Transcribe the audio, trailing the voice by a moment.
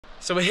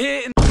So we're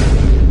here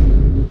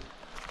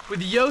with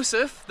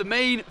Josef, the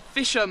main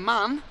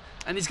fisherman,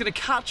 and he's gonna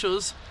catch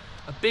us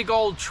a big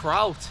old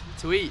trout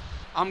to eat.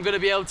 I'm gonna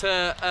be able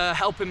to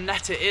help him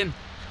net it in,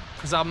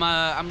 because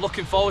I'm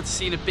looking forward to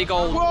seeing a big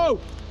old... Whoa!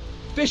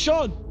 Fish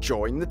on!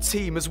 Join the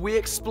team as we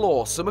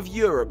explore some of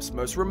Europe's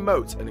most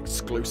remote and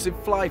exclusive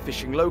fly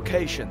fishing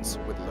locations,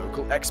 with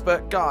local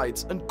expert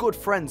guides and good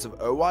friends of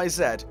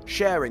OIZ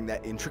sharing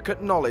their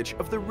intricate knowledge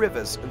of the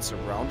rivers and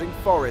surrounding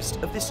forest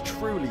of this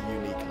truly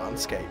unique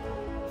landscape.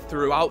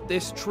 Throughout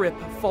this trip,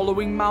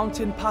 following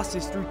mountain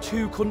passes through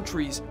 2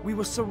 countries, we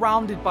were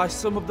surrounded by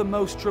some of the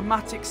most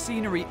dramatic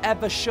scenery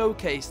ever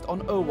showcased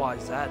on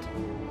OIZ.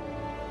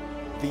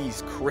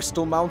 These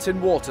crystal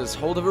mountain waters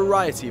hold a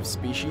variety of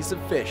species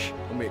of fish,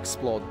 and we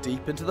explored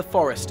deep into the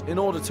forest in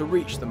order to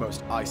reach the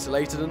most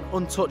isolated and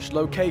untouched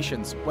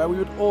locations, where we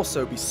would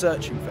also be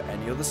searching for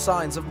any other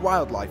signs of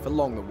wildlife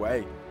along the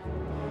way.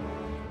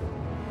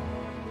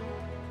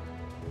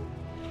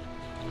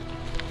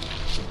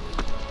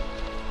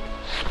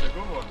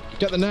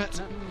 Get the net.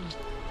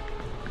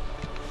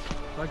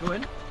 Do I go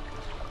in?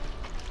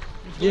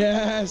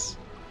 Yes.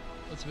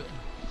 What's a bit?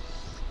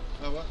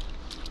 What?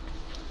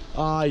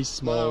 Ah, he's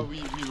small. No,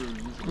 we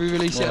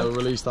Re-release it. We'll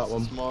release that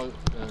one. small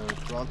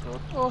brown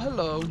trout. Oh,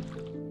 hello.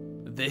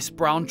 This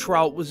brown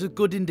trout was a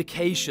good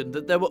indication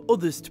that there were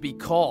others to be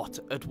caught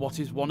at what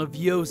is one of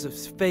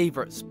Josef's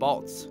favourite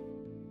spots.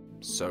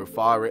 So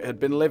far it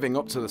had been living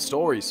up to the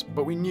stories,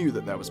 but we knew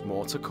that there was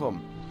more to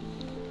come.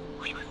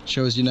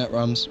 Show us your net,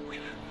 Rams.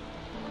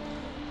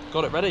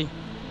 Got it ready.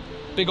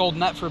 Big old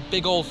net for a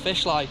big old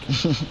fish like.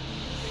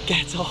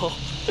 Get off.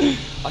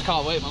 I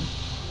can't wait, man.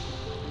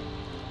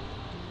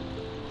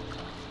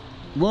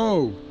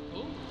 Whoa!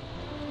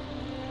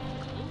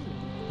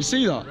 You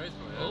see that?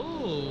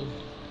 Oh.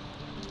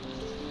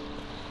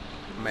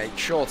 Make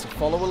sure to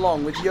follow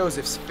along with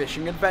Josef's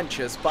fishing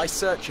adventures by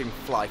searching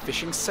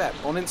Flyfishing Sep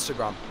on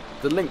Instagram.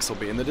 The links will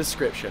be in the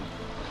description.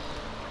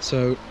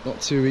 So,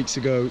 not 2 weeks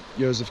ago,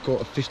 Josef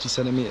caught a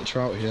 50cm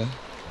trout here.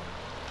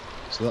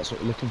 So that's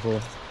what we're looking for.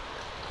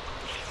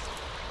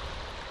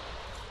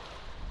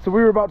 So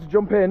we were about to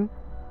jump in,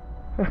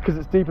 because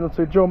it's deep enough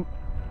to jump,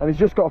 and he's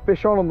just got a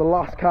fish on the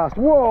last cast.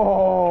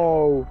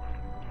 Whoa!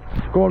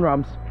 Go on,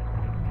 Rams.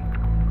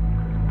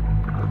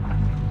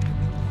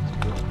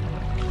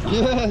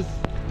 Yes!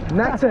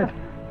 Netted!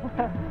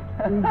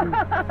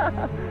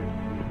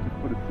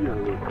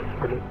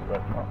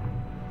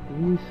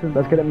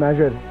 Let's get it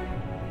measured.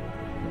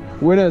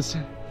 Winners!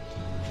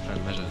 I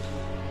measured.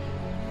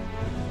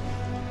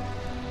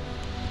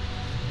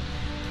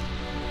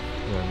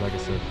 Yeah, like I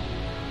said.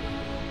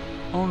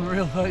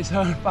 Unreal,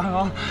 37, bang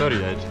on.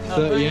 38.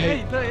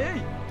 38.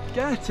 38.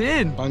 Get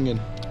in. Banging.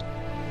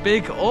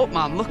 Big up,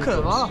 man. Look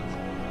at that.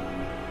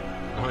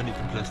 Now I need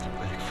the plastic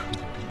bag from the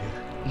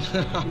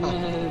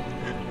beer.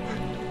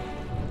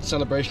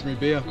 Celebrationary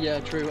beer. Yeah,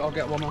 true. I'll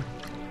get one on.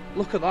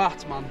 Look at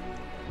that, man.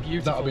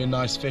 Beautiful. That'll be a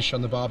nice fish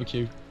on the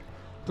barbecue.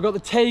 We've got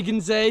the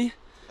Tegensee,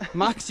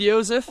 Max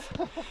Josef.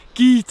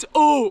 Get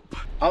up.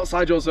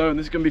 Outside your zone,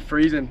 this is going to be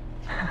freezing.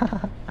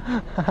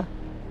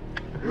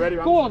 You ready,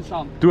 man? Go on,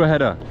 Sam. Do a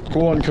header.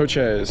 Go on,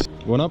 coaches.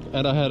 One up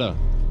and a header.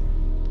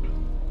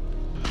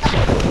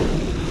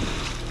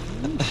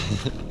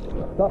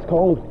 That's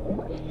cold.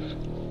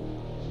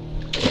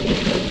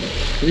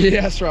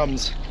 Yes,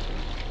 Rams.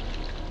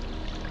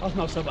 That's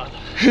not so bad.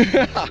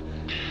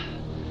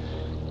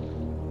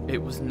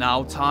 It was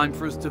now time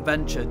for us to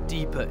venture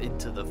deeper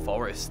into the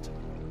forest.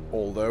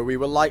 Although we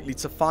were likely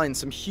to find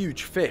some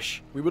huge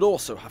fish, we would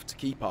also have to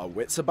keep our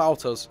wits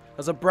about us,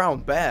 as a brown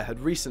bear had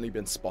recently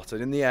been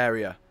spotted in the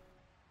area.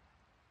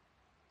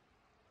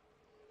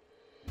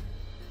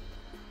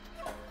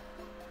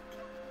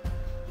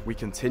 We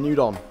continued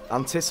on,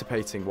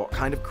 anticipating what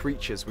kind of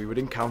creatures we would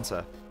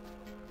encounter.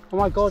 Oh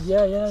my god,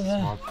 yeah.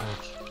 Small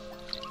perch.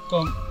 Go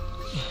on.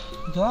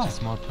 Look at that.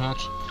 Small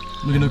perch.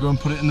 We're going to go and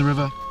put it in the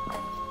river.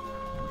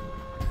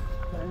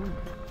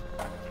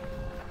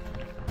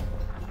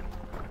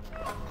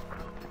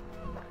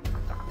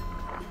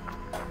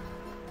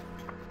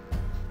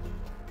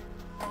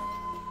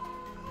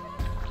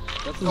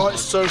 Oh,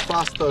 it's so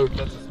fast though.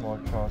 That's a small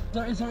trout.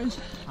 There is. I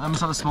almost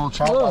had a small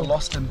trout, Whoa. I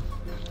lost him.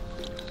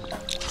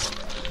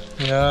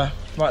 Yeah.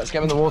 Right, let's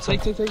get him in the water.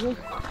 Take.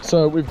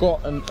 So we've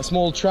got a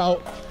small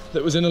trout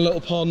that was in a little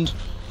pond,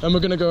 and we're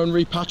going to go and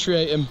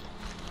repatriate him.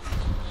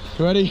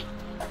 You ready?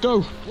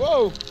 Go!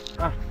 Whoa!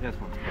 Ah, yes,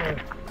 one.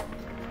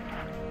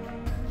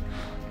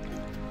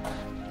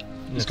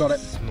 He's got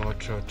it. Small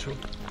trout too.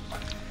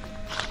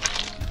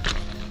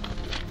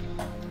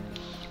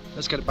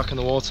 Let's get it back in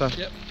the water.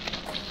 Yep.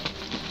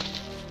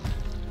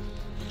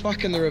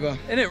 Back in the river.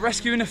 In it,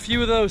 rescuing a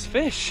few of those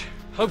fish.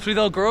 Hopefully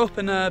they'll grow up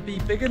and be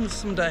big ones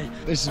someday.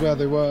 This is where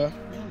they were.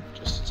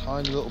 Just a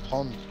tiny little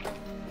pond.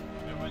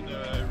 When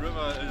the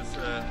river is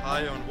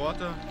high on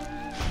water,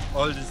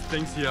 all these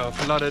things here are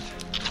flooded,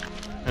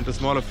 and the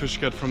smaller fish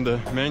get from the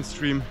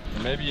mainstream.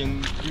 Maybe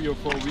in 3 or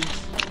 4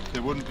 weeks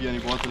there wouldn't be any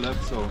water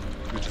left, so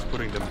we're just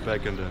putting them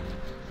back in the...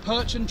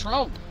 Perch and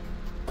trout.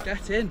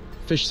 Get in.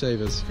 Fish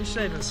savers. Fish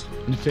savers.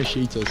 And fish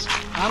eaters.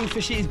 And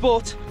fish eaters,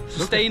 but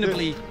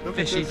sustainably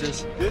fish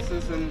eaters. This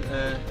is an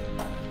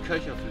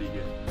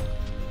Köcherfliege.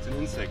 It's an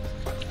insect.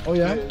 Oh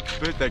yeah? They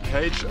built their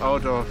cage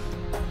out of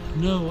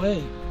No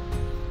way.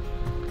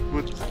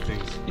 wood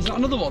things. Is that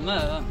another one there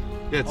then?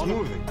 Yeah, it's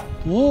moving.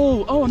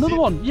 Whoa, oh, another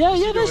one. Yeah,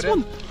 see there's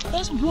over one.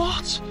 There's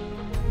what?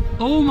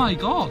 Oh my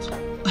god.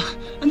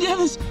 And yeah,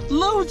 there's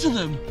loads of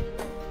them.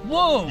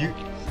 Whoa.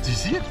 Do you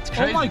see it? It's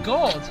crazy. Oh my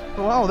god.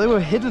 Wow, they were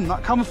hidden.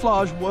 That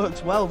camouflage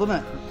worked well,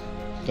 didn't it?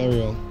 Very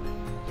well.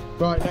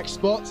 Right, next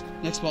spot.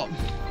 Next spot.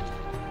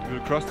 We'll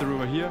cross the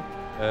river here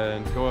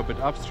and go a bit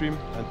upstream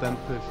and then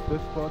fish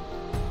this spot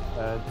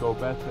and go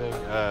batting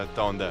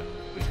down there.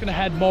 We're just gonna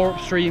head more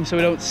upstream so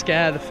we don't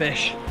scare the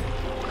fish.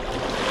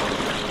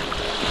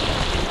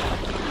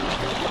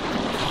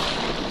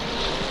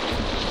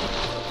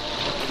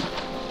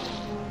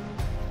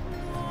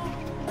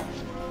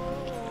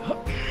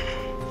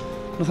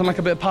 Nothing like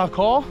a bit of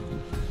parkour.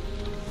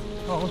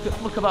 Oh,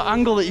 look at that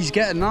angle that he's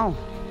getting now.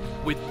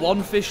 With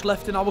one fish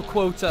left in our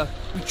quota,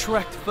 we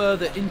trekked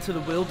further into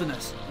the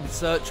wilderness in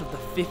search of the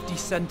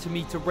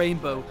 50-centimetre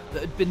rainbow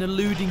that had been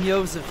eluding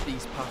Josef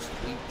these past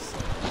weeks.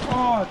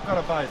 Oh, it's got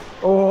a bite.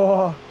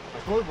 Oh. A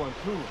good one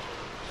too.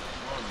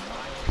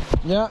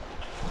 Yeah.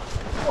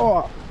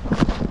 Oh.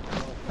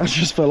 That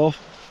just fell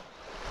off.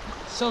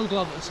 So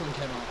glad that the sun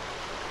came out.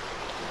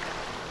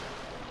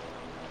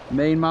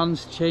 Main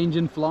man's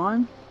changing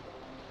flying.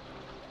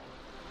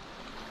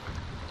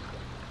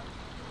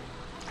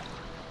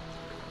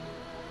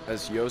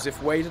 As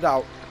Josef waded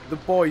out, the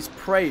boys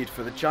prayed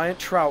for the giant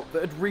trout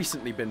that had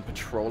recently been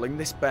patrolling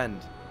this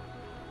bend.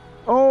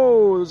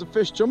 Oh, there's a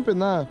fish jumping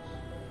there.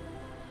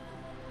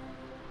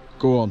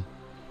 Go on.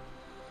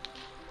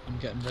 I'm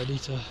getting ready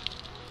to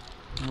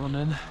run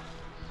in.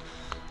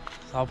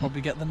 So I'll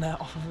probably get the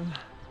net off of him.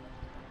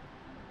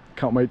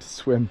 Can't wait to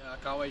swim. Yeah, I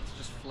can't wait to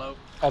just float.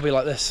 I'll be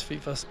like this,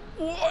 feet first.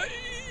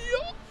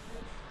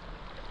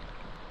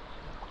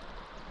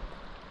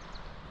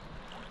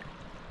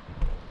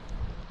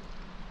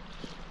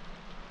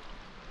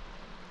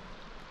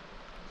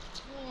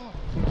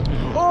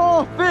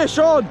 Oh, fish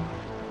on!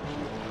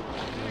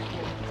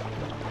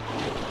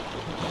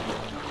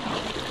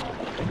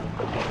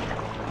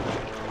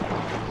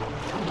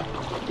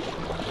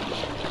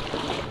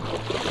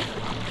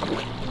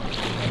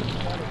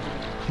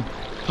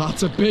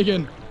 That's a big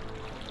one.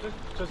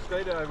 Just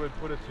stay there, I will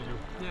put it to you.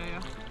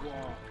 Yeah.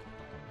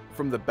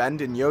 From the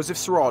bend in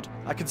Josef's rod,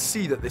 I could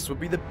see that this would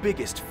be the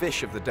biggest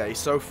fish of the day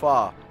so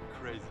far.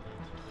 Crazy.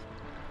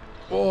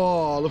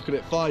 Oh, look at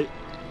it fight.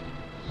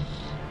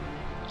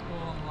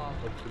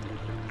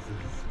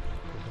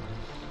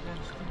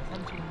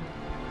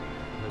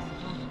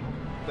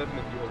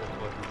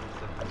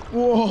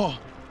 Whoa!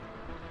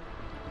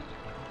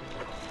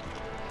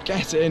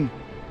 Get in.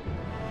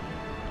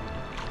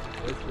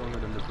 It's longer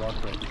than the broad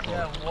trout before.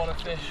 Yeah, what a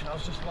fish. I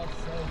was just about to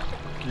say.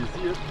 Do you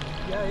see it?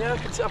 Yeah,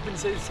 I've been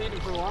seeing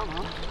it for a while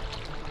now.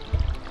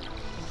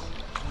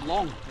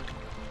 Long.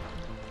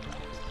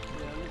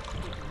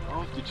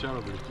 Auf die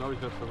Tschernobyl. Ich glaube,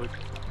 ich werde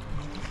verrückt.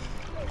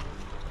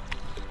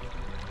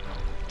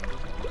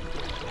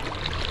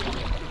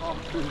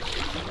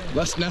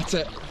 Let's net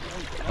it.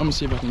 I'm gonna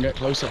see if I can get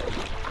closer.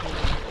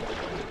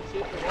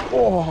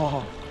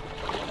 Oh,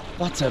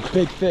 that's a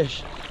big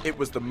fish. It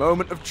was the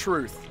moment of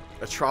truth.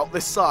 A trout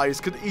this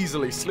size could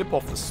easily slip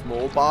off the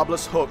small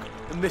barbless hook,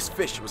 and this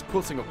fish was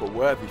putting up a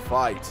worthy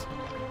fight.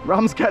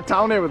 Rams, get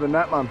down here with the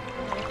net, man.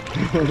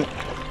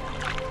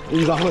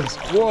 He's ours.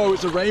 Whoa,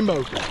 it's a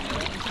rainbow.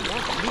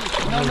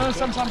 No,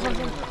 sometimes.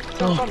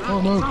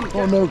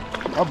 Oh no,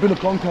 I've been a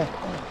plonker.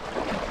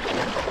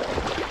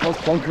 That was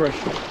plonkerish.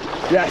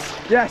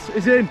 Yes,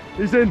 he's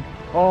in.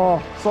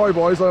 Oh, sorry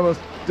boys, I almost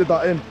did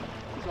that in.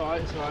 It's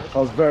alright. I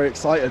was very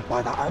excited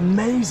by that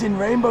amazing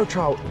rainbow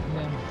trout.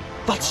 Yeah.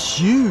 That's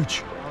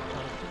huge.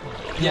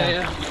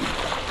 Yeah.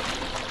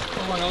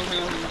 Oh my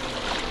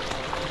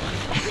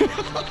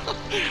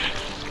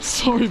god.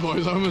 Sorry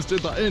boys, I almost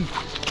did that in.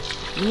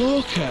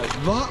 Look at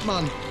that,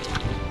 man.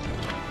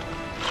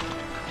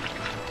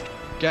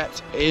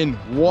 Get in.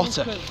 What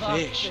a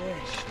fish.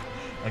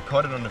 I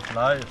caught it on the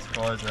fly. It's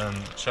called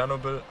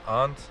Chernobyl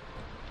ant.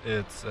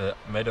 It's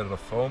made out of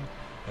foam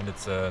and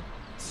it's a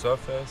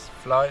surface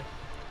fly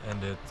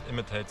and it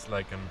imitates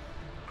like a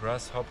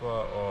grasshopper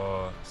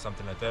or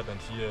something like that. And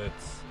here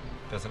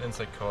there's an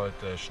insect called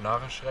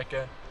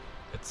Schnarreschrecke.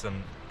 It's a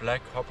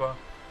black hopper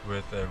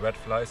with red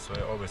flies, so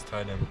I always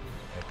tie them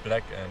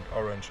black and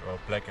orange or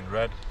black and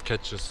red.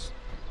 Catches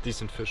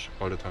decent fish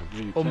all the time.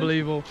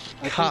 Unbelievable.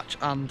 Catch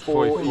and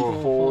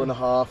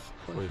 44.5.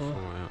 44,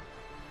 yeah.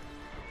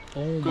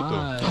 Oh Good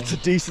my. That's a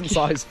decent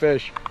sized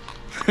fish.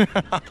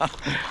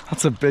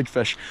 That's a big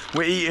fish.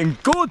 We're eating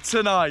good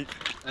tonight.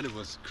 And it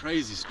was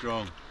crazy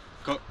strong.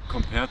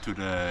 Compared to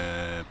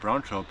the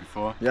brown trout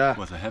before, Yeah. It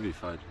was a heavy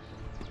fight.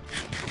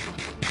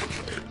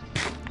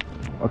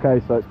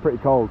 Okay, so it's pretty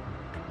cold.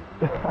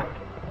 Are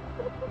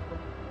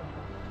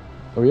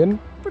we in?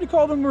 Pretty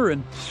cold and we're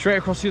in. Straight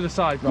across the other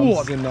side. Rams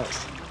is in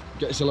next.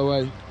 Get us all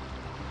away.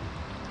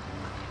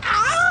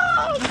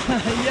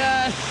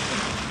 Yes!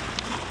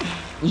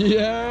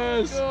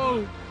 Yes!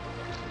 Go!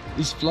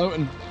 He's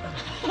floating.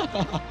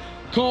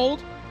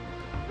 Cold?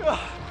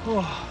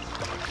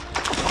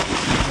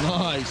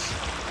 Nice.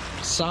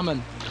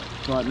 Salmon.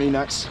 Right, me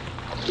next.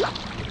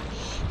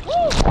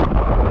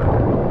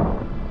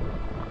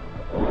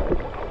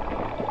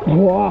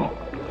 Wow,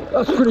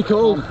 that's pretty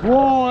cool.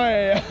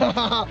 Boy,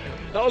 that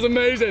was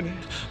amazing.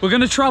 We're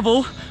going to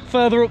travel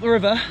further up the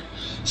river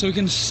so we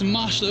can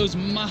smash those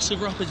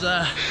massive rapids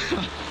there.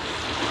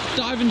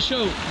 Dive and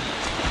show.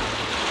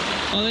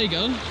 Oh, there you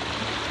go.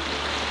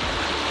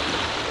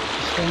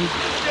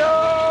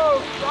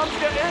 Yo! Let's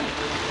get in!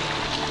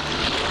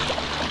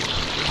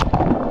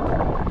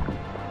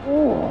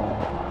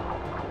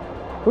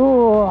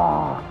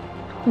 Oh,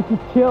 this is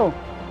chill.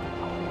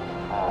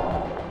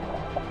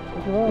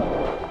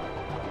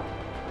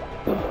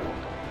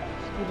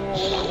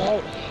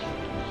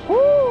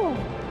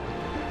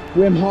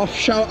 Wim Hof,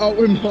 shout out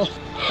Wim Hof.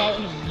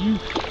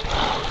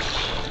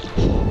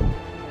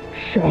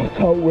 Shout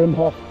out Wim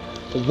Hof.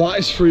 That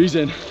is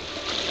freezing.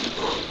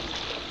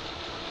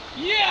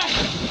 Yeah!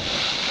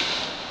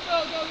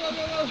 Go, go, go,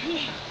 go, go.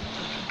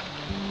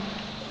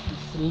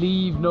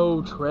 Leave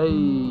no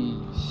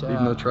trace.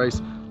 Leave no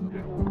trace.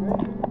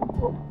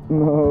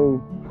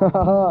 No.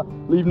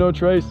 Leave no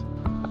trace.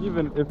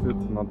 Even if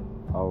it's not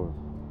ours.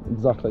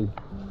 Exactly.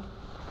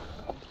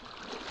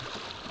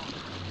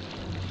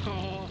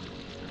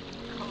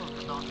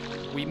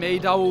 We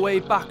made our way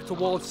back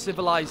towards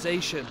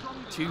civilization,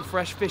 2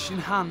 fresh fish in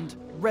hand,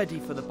 ready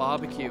for the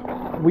barbecue.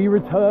 We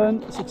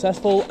return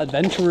successful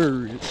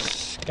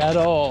adventurers. Get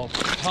off.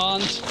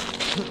 Can't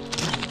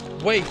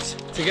wait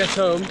to get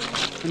home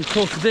and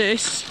cook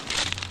this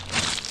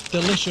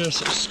delicious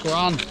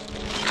scran.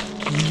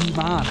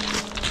 Man.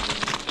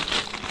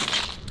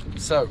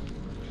 So,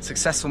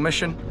 successful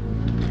mission.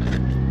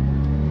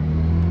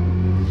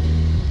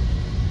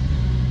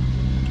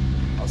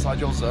 Outside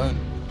your zone.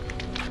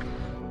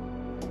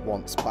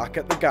 Once back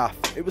at the gaff,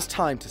 it was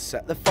time to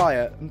set the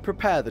fire and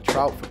prepare the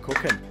trout for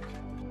cooking.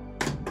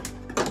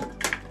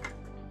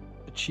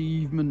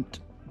 Achievement.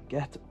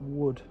 Get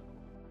wood.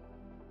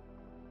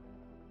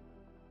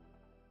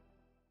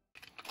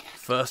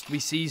 First we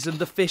seasoned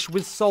the fish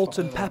with salt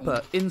and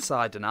pepper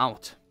inside and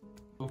out.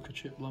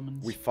 Chip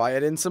lemons. We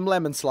fired in some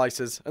lemon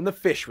slices and the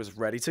fish was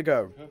ready to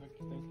go.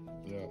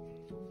 Yeah.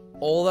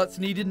 All that's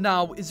needed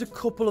now is a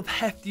couple of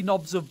hefty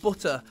knobs of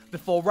butter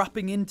before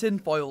wrapping in tin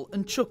foil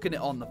and chucking it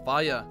on the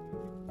fire.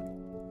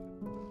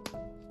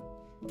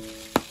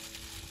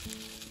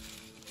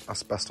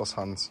 Asbestos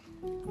hands.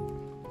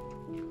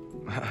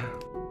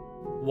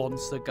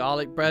 Once the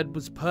garlic bread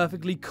was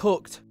perfectly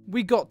cooked,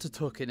 we got to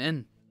tucking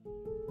in.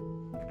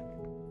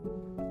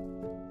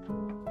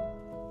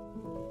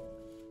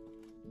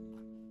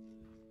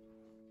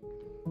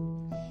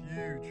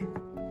 Huge.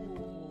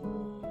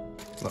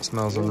 That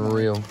smells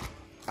unreal.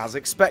 As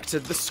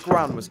expected, the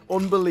scran was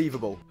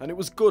unbelievable and it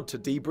was good to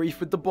debrief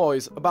with the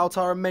boys about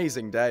our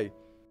amazing day.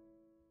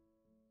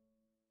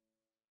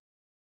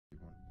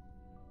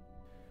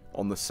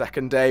 On the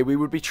second day, we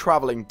would be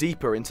travelling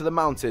deeper into the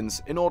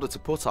mountains in order to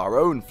put our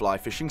own fly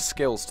fishing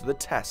skills to the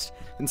test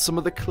in some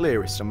of the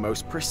clearest and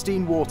most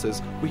pristine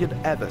waters we had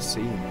ever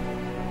seen.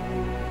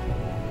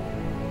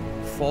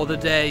 For the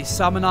day,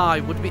 Sam and I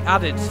would be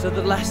added to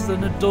the less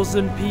than a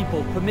dozen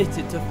people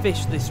permitted to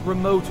fish this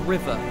remote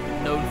river,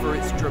 known for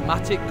its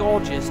dramatic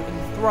gorges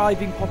and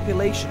thriving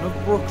population of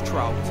brook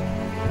trout.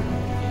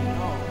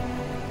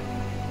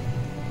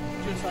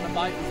 Just on a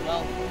bite as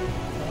well.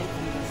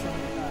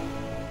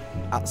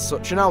 At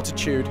such an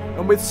altitude,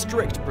 and with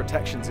strict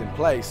protections in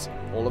place,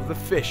 all of the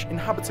fish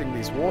inhabiting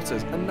these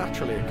waters are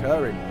naturally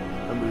occurring,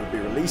 and we would be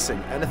releasing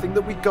anything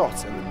that we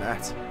got in the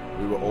net.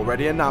 We were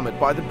already enamoured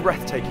by the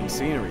breathtaking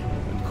scenery,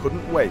 and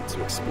couldn't wait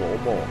to explore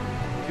more.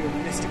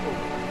 Feeling mystical.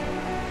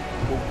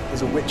 Oh,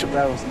 there's a witch up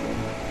there or something.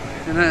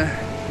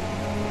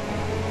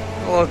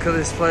 Look at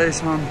this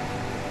place, man.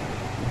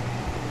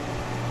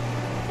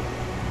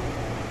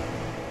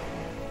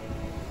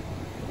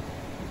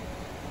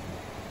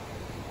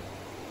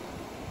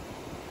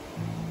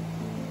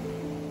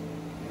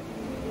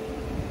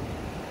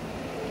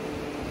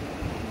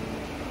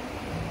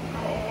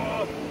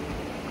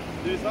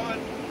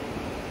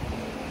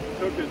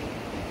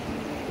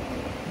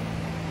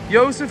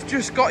 Josef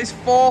just got his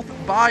 4th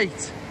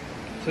bite.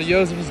 So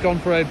Josef has gone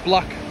for a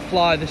black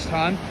fly this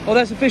time. Oh,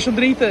 there's a fish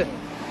underneath it.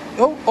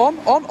 Oh, on.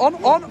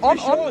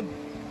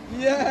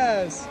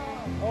 Yes!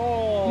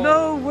 Oh!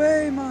 No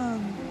way,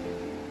 man.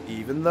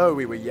 Even though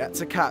we were yet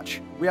to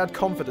catch, we had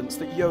confidence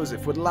that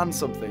Josef would land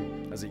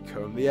something as he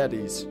combed the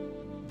eddies.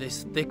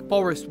 This thick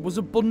forest was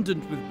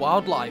abundant with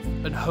wildlife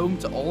and home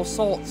to all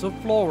sorts of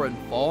flora and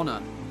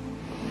fauna.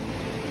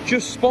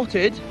 Just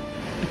spotted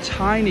a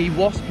tiny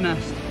wasp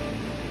nest.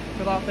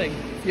 Look at that thing.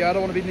 Yeah, I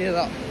don't want to be near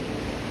that.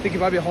 I think it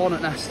might be a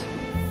hornet nest.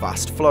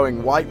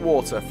 Fast-flowing white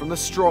water from the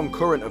strong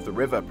current of the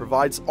river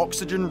provides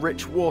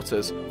oxygen-rich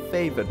waters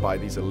favoured by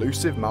these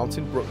elusive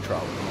mountain brook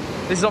trout.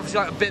 This is obviously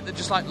like a bit that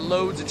just like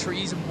loads of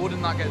trees and wood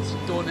and that gets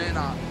done in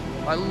at.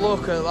 Like,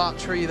 look at that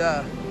tree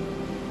there.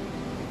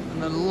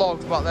 And then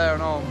logs back there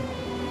and on.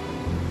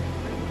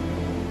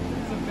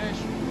 It's a fish.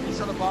 He's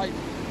trying to bite.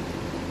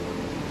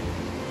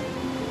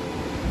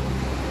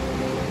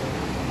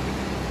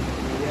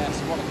 Yes,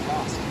 what a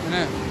cast. Isn't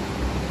it?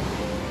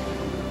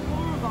 The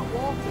colour of that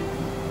water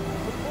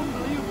is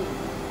unbelievable.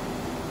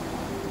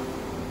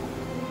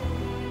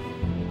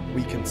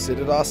 We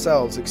considered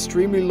ourselves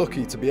extremely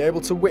lucky to be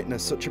able to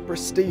witness such a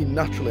pristine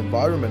natural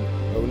environment,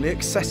 only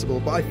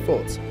accessible by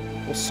foot,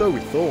 or so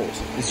we thought.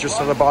 He's just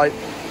had a bite.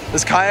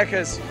 There's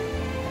kayakers.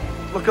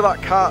 Look at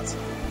that cat.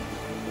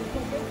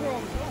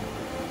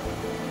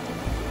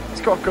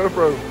 He's got a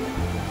GoPro.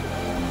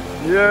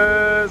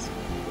 Yes.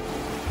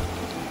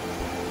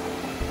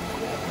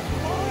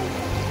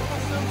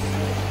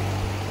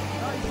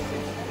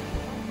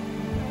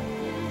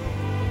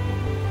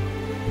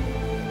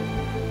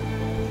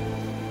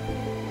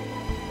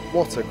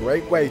 What a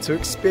great way to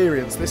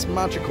experience this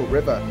magical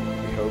river.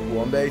 We hope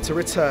one day to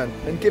return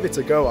and give it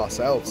a go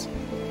ourselves.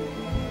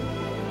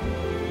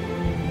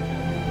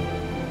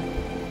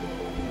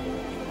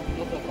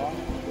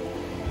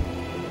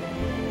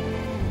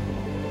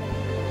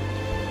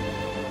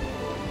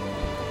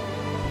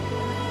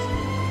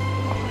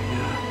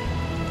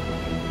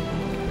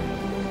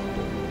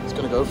 He's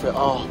gonna go for it.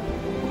 Oh.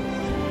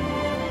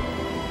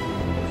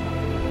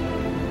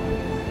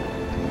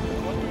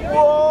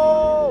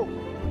 Whoa!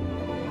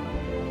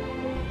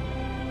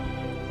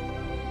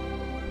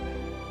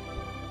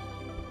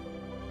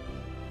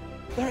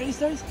 There it is,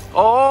 there it is.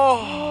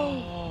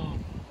 Oh!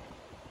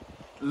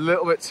 A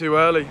little bit too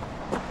early.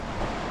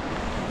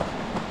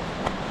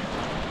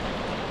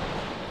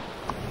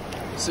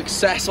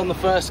 Success on the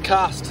first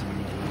cast.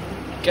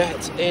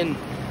 Get in.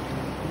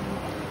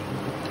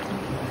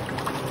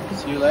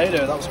 See you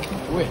later. That was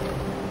quick.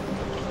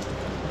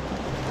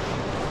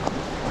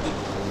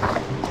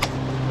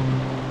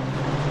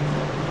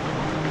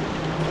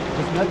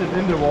 Just let it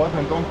in the water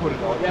and don't put it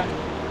out. Yeah.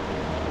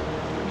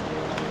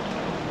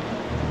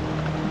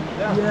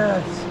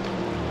 Yes.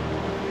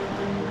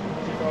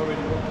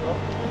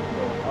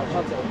 I'll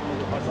shut it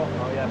myself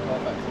now. Yeah,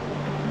 perfect.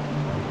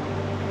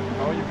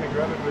 Now you can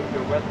grab it with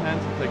your wet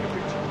hands and take a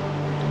picture.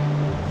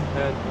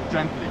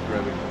 Gently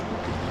grab it.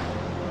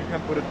 You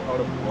can put it out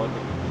of the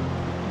water.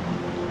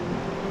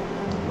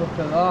 Look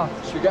at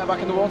that. Should we get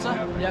back in the water?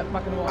 Yeah,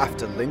 back in the water.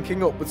 After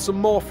linking up with some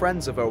more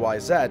friends of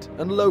OIZ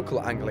and local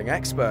angling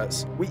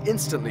experts, we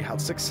instantly had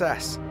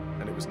success,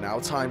 and it was now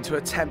time to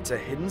attempt a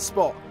hidden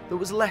spot that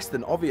was less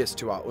than obvious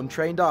to our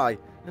untrained eye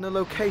in a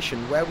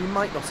location where we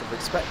might not have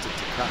expected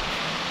to catch.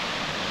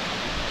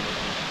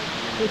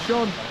 Fish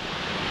on.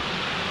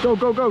 Go,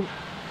 go, go.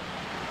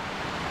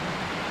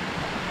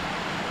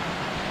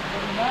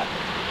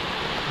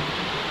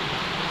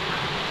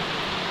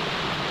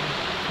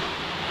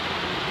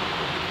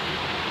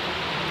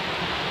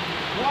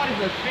 What is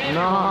a fish?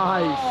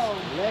 Nice.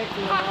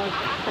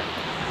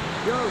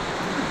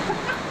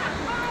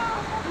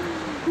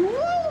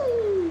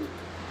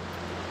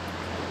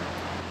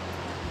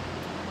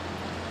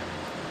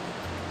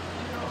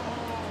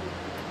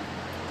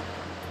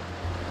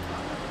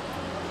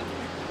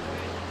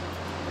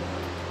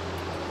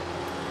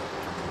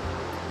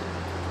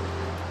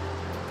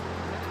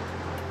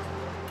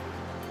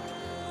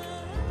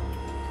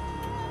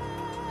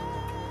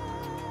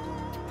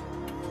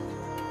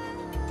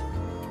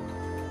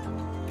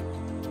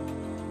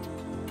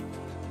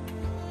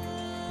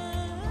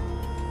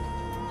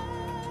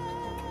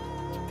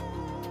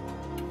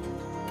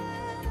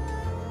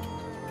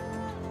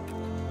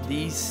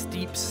 These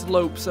steep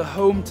slopes are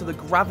home to the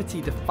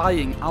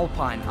gravity-defying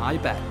alpine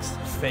ibex,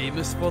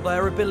 famous for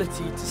their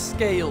ability to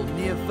scale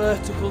near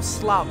vertical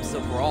slabs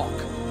of rock.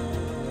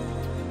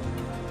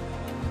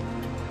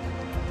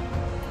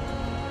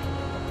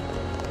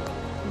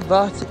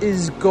 That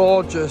is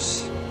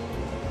gorgeous.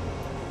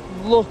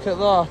 Look at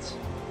that.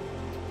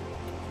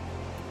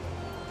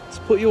 Let's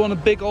put you on a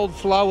big old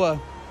flower.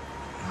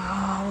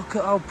 Ah, look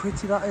at how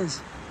pretty that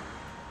is.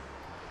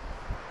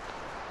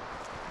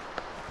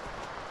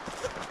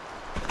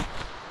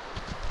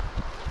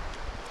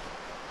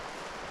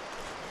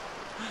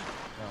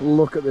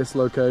 Look at this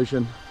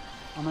location.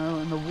 I know,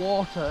 and the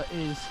water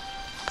is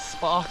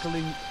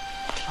sparkling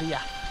clear.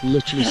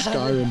 Literally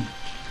Skyrim.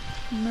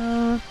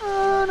 No.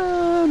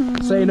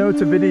 Say no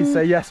to biddies,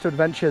 say yes to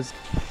adventures.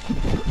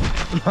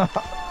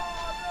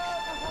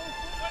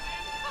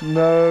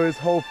 No, his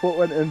whole foot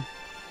went in.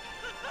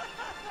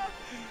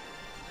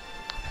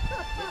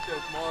 Look,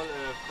 there's small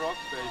frog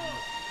baby.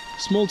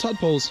 Small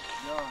tadpoles.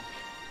 Yeah.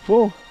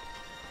 Whoa.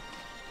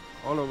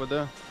 All over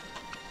there.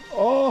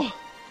 Oh,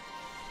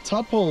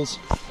 tadpoles.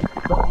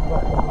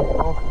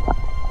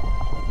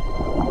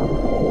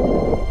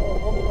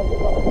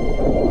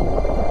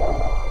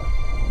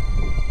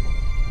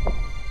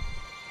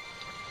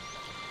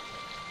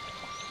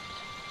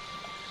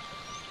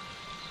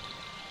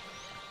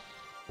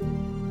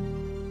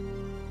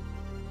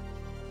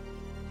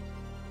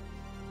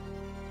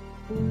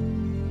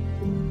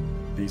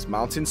 These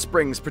mountain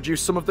springs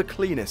produce some of the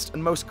cleanest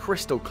and most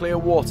crystal clear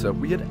water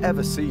we had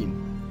ever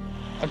seen.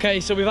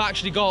 Okay, so we've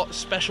actually got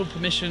special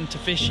permission to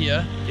fish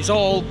here. It's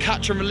all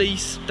catch and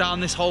release down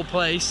this whole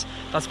place.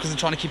 That's because they're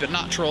trying to keep it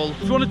natural.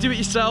 If you want to do it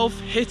yourself,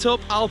 hit up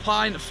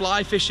Alpine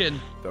Fly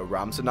Fishing. Though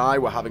Rams and I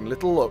were having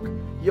little luck,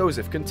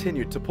 Josef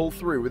continued to pull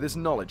through with his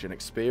knowledge and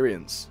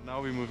experience.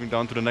 Now we're moving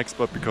down to the next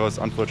spot because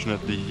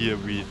unfortunately here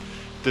we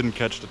didn't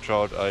catch the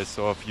trout I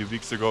saw a few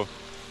weeks ago.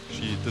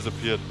 She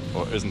disappeared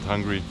or isn't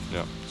hungry.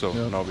 Yeah, so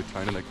now we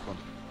find the next one.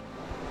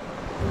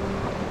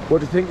 What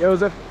do you think,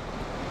 Josef?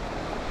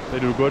 They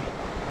do good.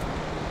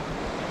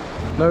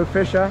 No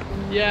fish, huh?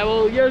 Yeah,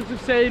 well,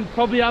 Josef's saying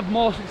probably have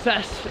more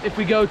success if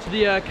we go to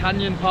the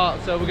canyon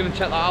part, so we're going to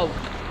check that out.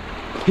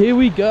 Here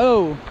we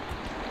go.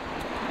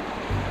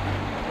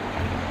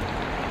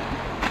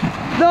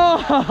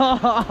 No!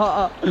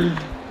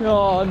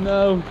 Oh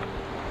no.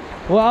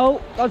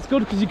 Well, that's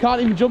good because you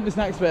can't even jump this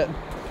next bit.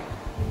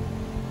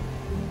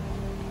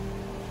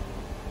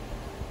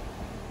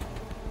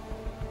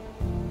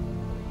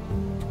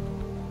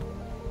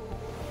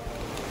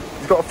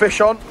 He's got a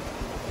fish on.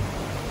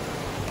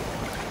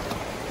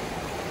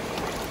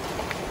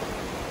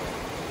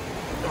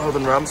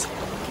 Northern Rams.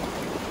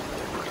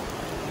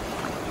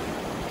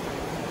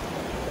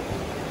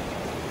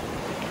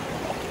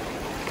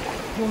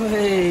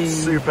 Hey.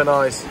 Super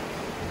nice. Look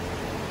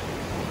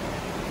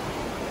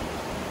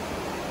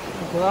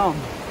at that.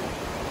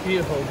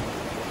 Beautiful.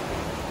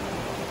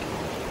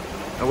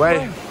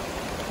 Away.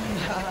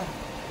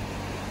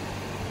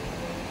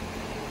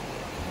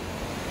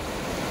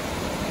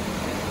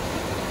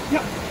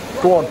 Yeah.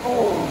 Go on.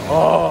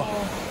 Oh.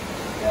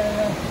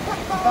 Yeah.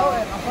 I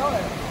felt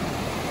it.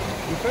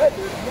 You felt it?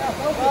 Yeah, I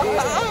felt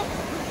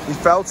it. He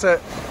felt it.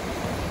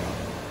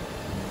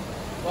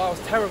 Well, I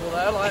was terrible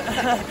there. Like,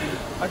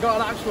 I got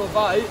an actual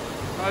bite,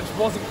 and I just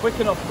wasn't quick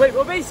enough. Wait,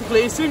 well,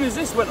 basically, as soon as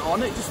this went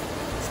on, it just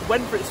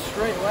went for it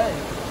straight away.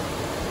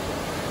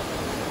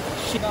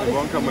 Shit. It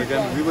won't come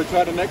again. We will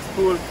try the next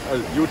pool.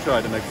 You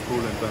try the next pool,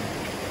 and then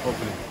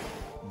hopefully.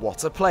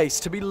 What a place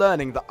to be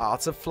learning the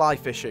art of fly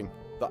fishing.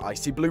 The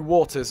icy blue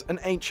waters and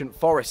ancient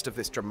forest of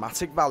this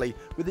dramatic valley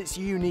with its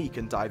unique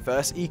and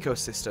diverse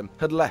ecosystem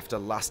had left a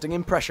lasting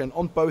impression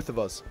on both of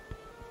us.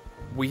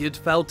 We had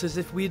felt as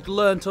if we had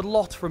learnt a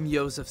lot from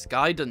Josef's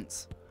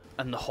guidance,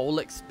 and the whole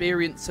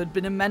experience had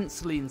been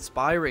immensely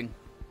inspiring.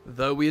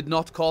 Though we had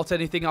not caught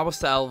anything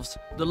ourselves,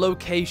 the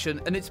location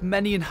and its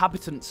many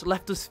inhabitants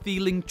left us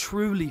feeling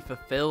truly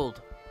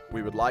fulfilled.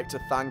 We would like to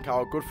thank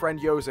our good friend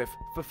Josef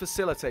for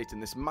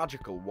facilitating this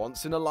magical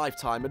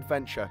once-in-a-lifetime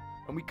adventure,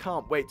 and we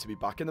can't wait to be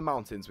back in the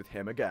mountains with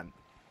him again.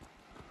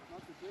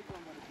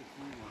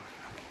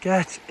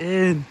 Get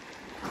in.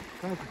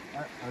 I'll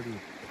do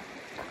it.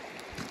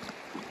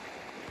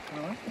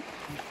 Alright.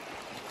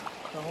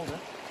 I'll hold it.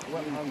 Well,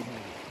 I'm holding it.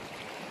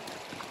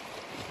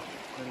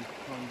 Let it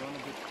calm down a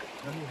bit.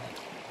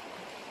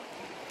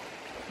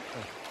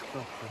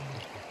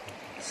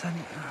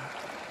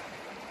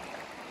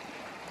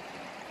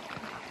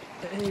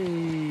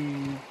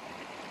 Hey.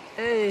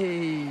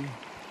 Hey.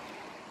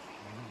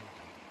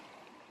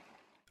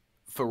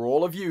 For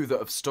all of you that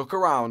have stuck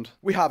around,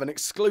 we have an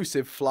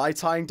exclusive fly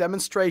tying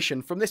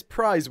demonstration from this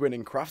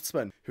prize-winning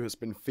craftsman who has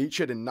been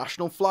featured in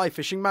national fly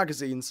fishing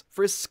magazines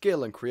for his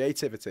skill and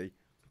creativity.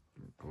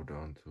 Go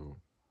down to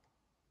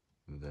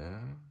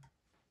there,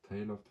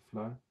 tail of the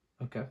fly.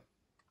 Okay.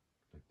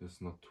 Like this,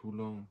 not too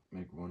long.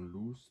 Make one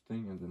loose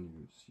thing, and then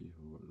you see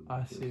how.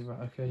 I see.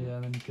 Right. Okay. Yeah.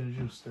 Then you can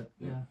adjust it.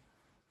 Yeah.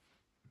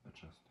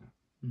 Adjust.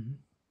 Yeah.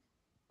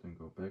 Then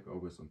go back,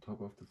 always on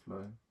top of the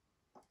fly.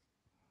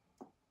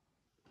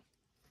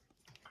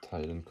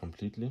 Tighten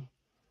completely,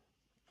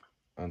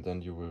 and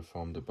then you will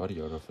form the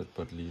body out of it,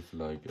 but leave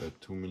like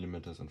 2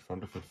 millimeters in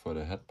front of it for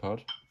the head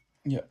part.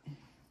 Yeah.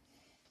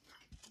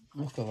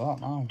 Look at that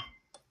now.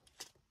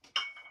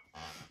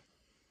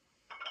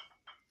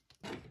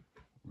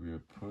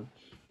 We'll put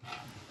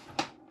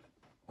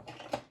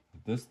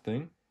this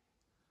thing,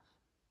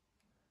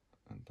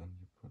 and then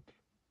you put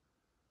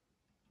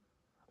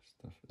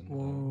stuff in there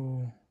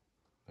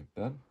like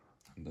that,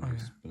 and then you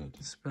spin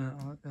it. Spin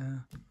it out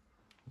there.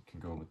 You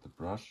can go with the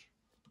brush,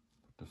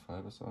 put the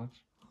fibers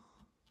out.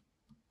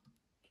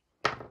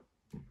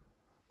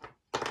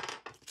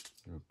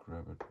 You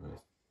grab it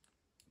with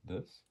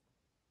this.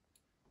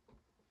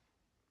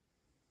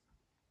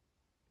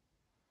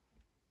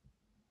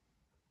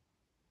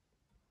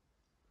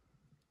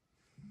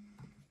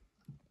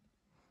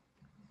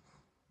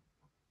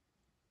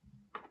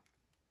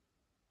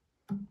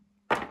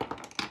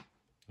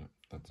 Yeah,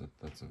 that's it.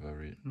 That's a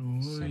very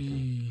simple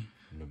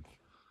nymph.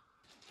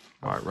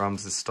 Alright,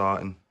 Rams is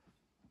starting.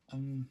 I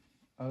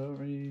don't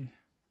really...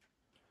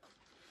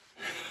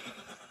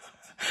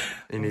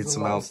 He needs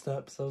some help. help.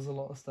 Steps. There was a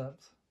lot of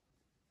steps.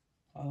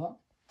 Like that.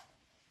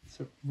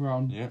 So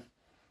round. Yeah.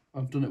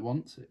 I've done it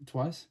once,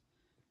 twice.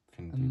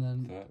 Can And do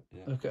then that,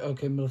 yeah.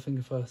 Okay, middle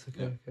finger first.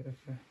 Okay.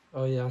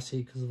 Oh yeah, I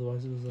see. Because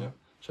otherwise it was that.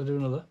 Should I do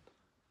another?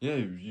 Yeah,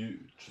 you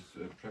just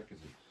practice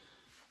it.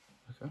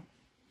 Okay.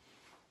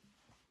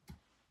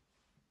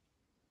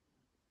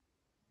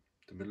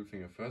 The middle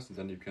finger first, and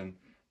then you can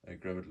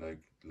grab it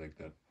like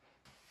that.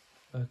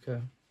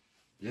 Okay.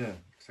 Yeah,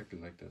 exactly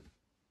like that.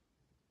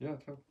 Yeah,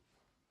 top.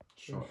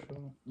 Short.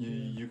 Short.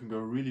 You can go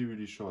really,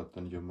 really short,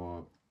 then you're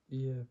more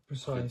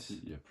precise.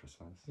 pretty, yeah,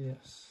 precise.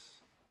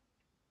 Yes.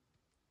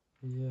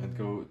 Yeah. And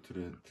go to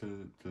the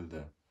till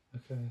there.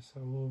 Okay, so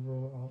we'll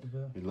roll it out a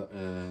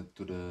bit.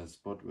 To the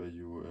spot where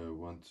you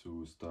want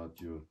to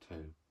start your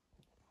tail.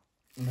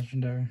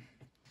 Legendary.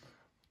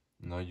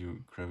 Now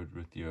you grab it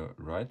with your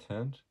right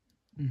hand,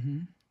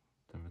 then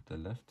with the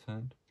left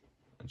hand,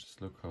 and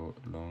just look how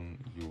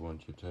long you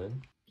want your tail.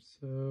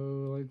 So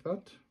like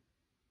that.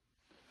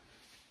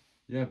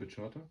 Yeah, a bit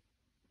shorter.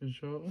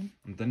 Shortly.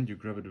 And then you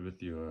grab it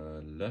with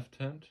your left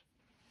hand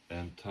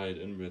and tie it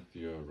in with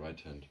your right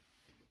hand.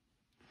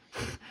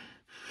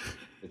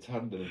 It's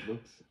harder than it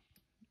looks.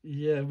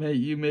 Yeah, mate,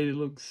 you made it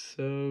look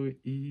so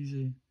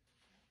easy.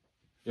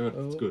 Yeah, but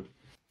it's good.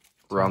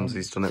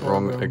 Ramsey's done it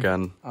wrong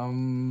again.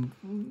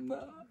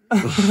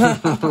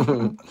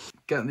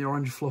 Getting the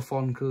orange fluff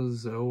on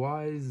because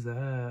OIZ.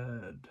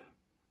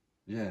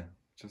 Yeah,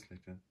 just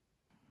like that.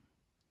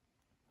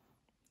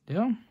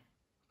 Yeah.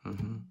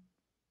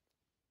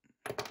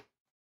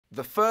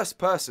 The first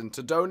person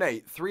to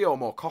donate 3 or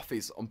more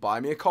coffees on Buy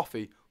Me a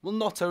Coffee will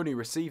not only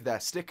receive their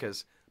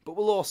stickers, but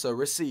will also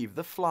receive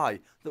the fly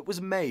that was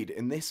made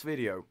in this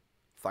video.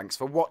 Thanks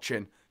for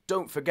watching.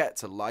 Don't forget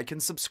to like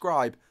and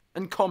subscribe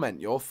and comment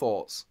your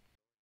thoughts.